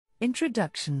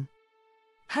Introduction.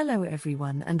 Hello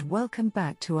everyone and welcome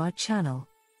back to our channel.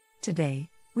 Today,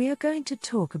 we are going to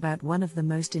talk about one of the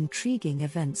most intriguing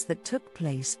events that took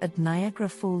place at Niagara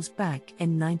Falls back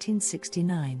in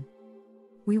 1969.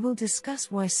 We will discuss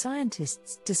why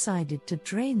scientists decided to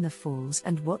drain the falls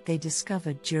and what they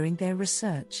discovered during their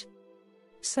research.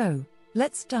 So,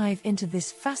 let's dive into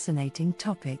this fascinating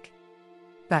topic.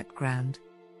 Background.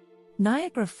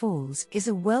 Niagara Falls is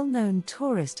a well-known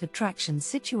tourist attraction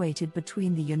situated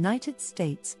between the United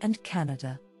States and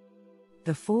Canada.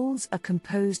 The falls are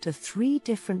composed of 3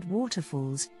 different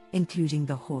waterfalls, including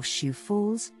the Horseshoe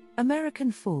Falls,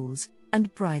 American Falls,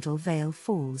 and Bridal Veil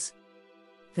Falls.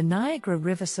 The Niagara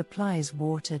River supplies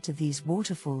water to these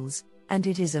waterfalls, and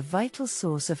it is a vital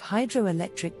source of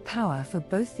hydroelectric power for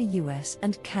both the US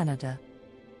and Canada.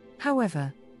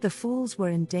 However, the falls were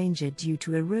endangered due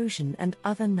to erosion and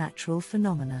other natural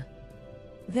phenomena.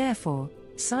 Therefore,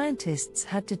 scientists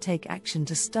had to take action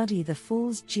to study the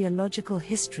falls' geological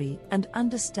history and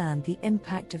understand the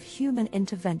impact of human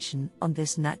intervention on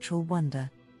this natural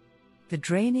wonder. The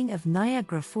draining of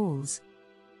Niagara Falls.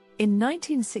 In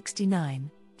 1969,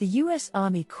 the U.S.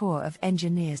 Army Corps of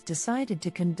Engineers decided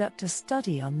to conduct a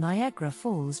study on Niagara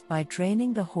Falls by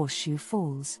draining the Horseshoe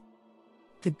Falls.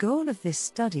 The goal of this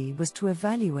study was to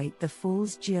evaluate the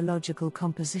fall's geological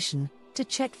composition, to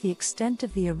check the extent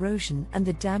of the erosion and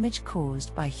the damage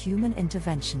caused by human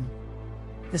intervention.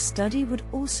 The study would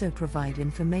also provide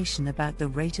information about the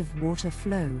rate of water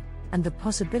flow and the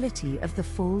possibility of the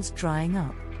falls drying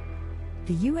up.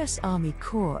 The U.S. Army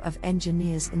Corps of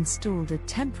Engineers installed a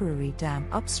temporary dam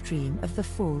upstream of the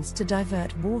falls to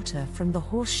divert water from the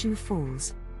Horseshoe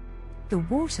Falls. The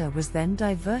water was then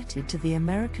diverted to the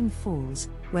American Falls,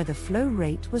 where the flow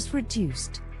rate was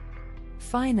reduced.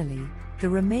 Finally, the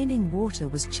remaining water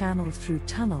was channeled through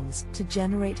tunnels to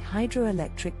generate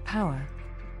hydroelectric power.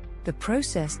 The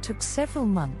process took several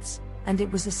months, and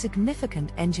it was a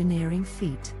significant engineering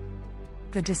feat.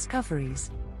 The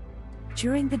discoveries.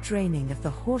 During the draining of the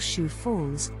Horseshoe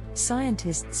Falls,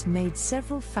 scientists made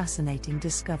several fascinating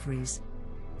discoveries.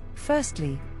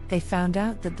 Firstly, they found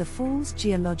out that the fall's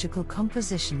geological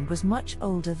composition was much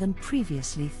older than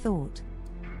previously thought.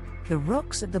 The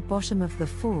rocks at the bottom of the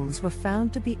falls were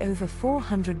found to be over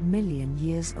 400 million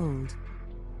years old.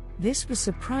 This was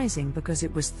surprising because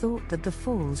it was thought that the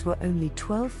falls were only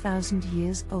 12,000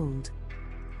 years old.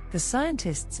 The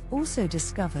scientists also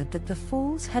discovered that the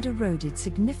falls had eroded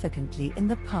significantly in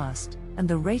the past, and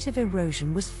the rate of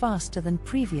erosion was faster than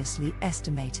previously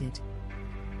estimated.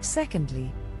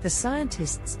 Secondly, the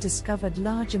scientists discovered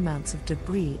large amounts of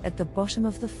debris at the bottom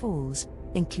of the falls,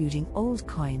 including old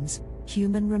coins,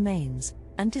 human remains,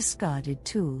 and discarded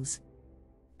tools.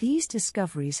 These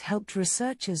discoveries helped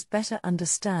researchers better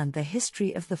understand the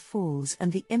history of the falls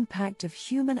and the impact of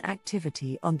human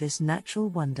activity on this natural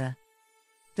wonder.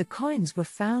 The coins were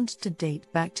found to date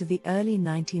back to the early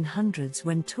 1900s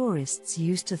when tourists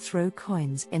used to throw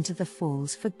coins into the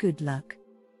falls for good luck.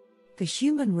 The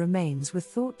human remains were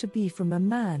thought to be from a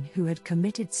man who had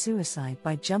committed suicide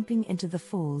by jumping into the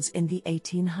falls in the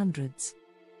 1800s.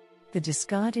 The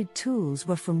discarded tools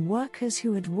were from workers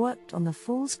who had worked on the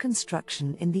falls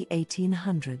construction in the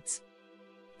 1800s.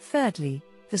 Thirdly,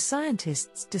 the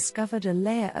scientists discovered a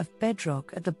layer of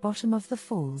bedrock at the bottom of the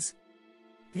falls.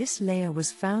 This layer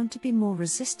was found to be more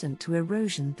resistant to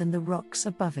erosion than the rocks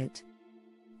above it.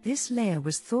 This layer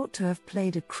was thought to have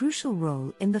played a crucial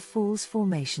role in the fall's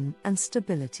formation and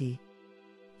stability.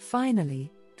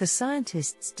 Finally, the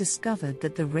scientists discovered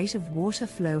that the rate of water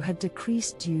flow had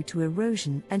decreased due to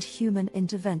erosion and human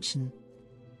intervention.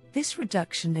 This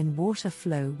reduction in water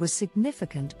flow was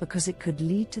significant because it could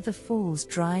lead to the falls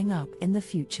drying up in the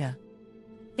future.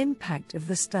 Impact of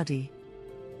the study.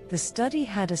 The study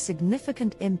had a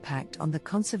significant impact on the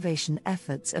conservation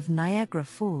efforts of Niagara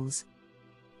Falls.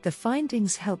 The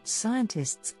findings helped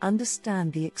scientists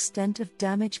understand the extent of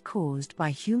damage caused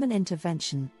by human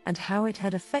intervention and how it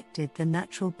had affected the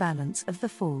natural balance of the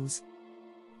falls.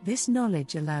 This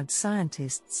knowledge allowed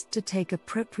scientists to take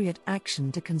appropriate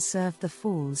action to conserve the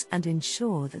falls and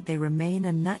ensure that they remain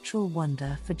a natural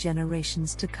wonder for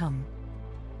generations to come.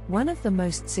 One of the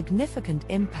most significant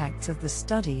impacts of the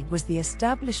study was the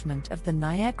establishment of the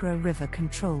Niagara River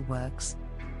Control Works.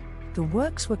 The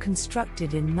works were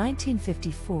constructed in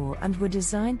 1954 and were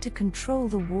designed to control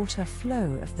the water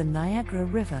flow of the Niagara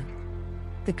River.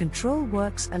 The control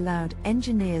works allowed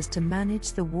engineers to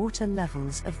manage the water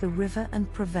levels of the river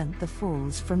and prevent the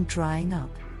falls from drying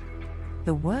up.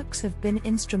 The works have been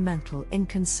instrumental in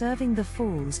conserving the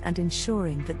falls and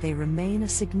ensuring that they remain a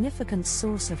significant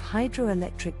source of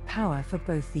hydroelectric power for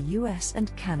both the US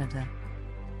and Canada.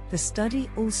 The study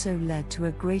also led to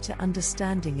a greater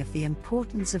understanding of the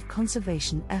importance of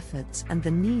conservation efforts and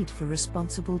the need for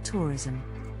responsible tourism.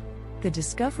 The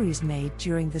discoveries made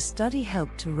during the study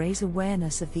helped to raise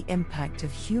awareness of the impact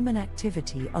of human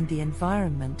activity on the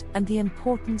environment and the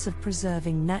importance of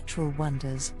preserving natural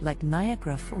wonders like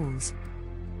Niagara Falls.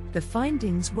 The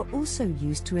findings were also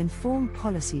used to inform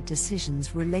policy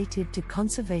decisions related to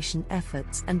conservation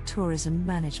efforts and tourism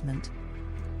management.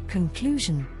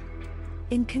 Conclusion.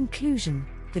 In conclusion,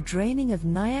 the draining of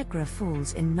Niagara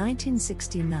Falls in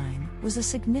 1969 was a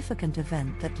significant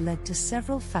event that led to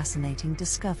several fascinating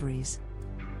discoveries.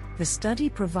 The study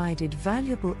provided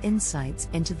valuable insights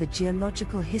into the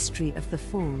geological history of the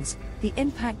falls, the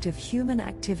impact of human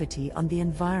activity on the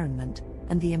environment,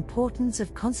 and the importance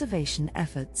of conservation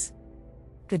efforts.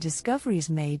 The discoveries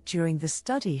made during the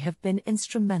study have been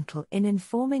instrumental in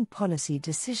informing policy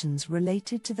decisions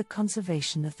related to the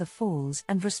conservation of the falls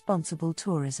and responsible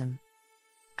tourism.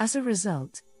 As a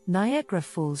result, Niagara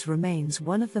Falls remains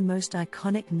one of the most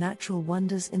iconic natural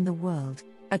wonders in the world,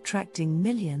 attracting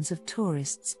millions of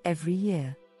tourists every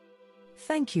year.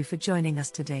 Thank you for joining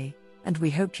us today, and we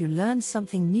hope you learned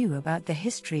something new about the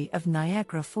history of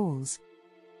Niagara Falls.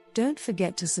 Don't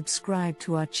forget to subscribe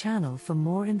to our channel for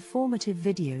more informative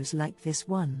videos like this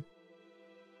one.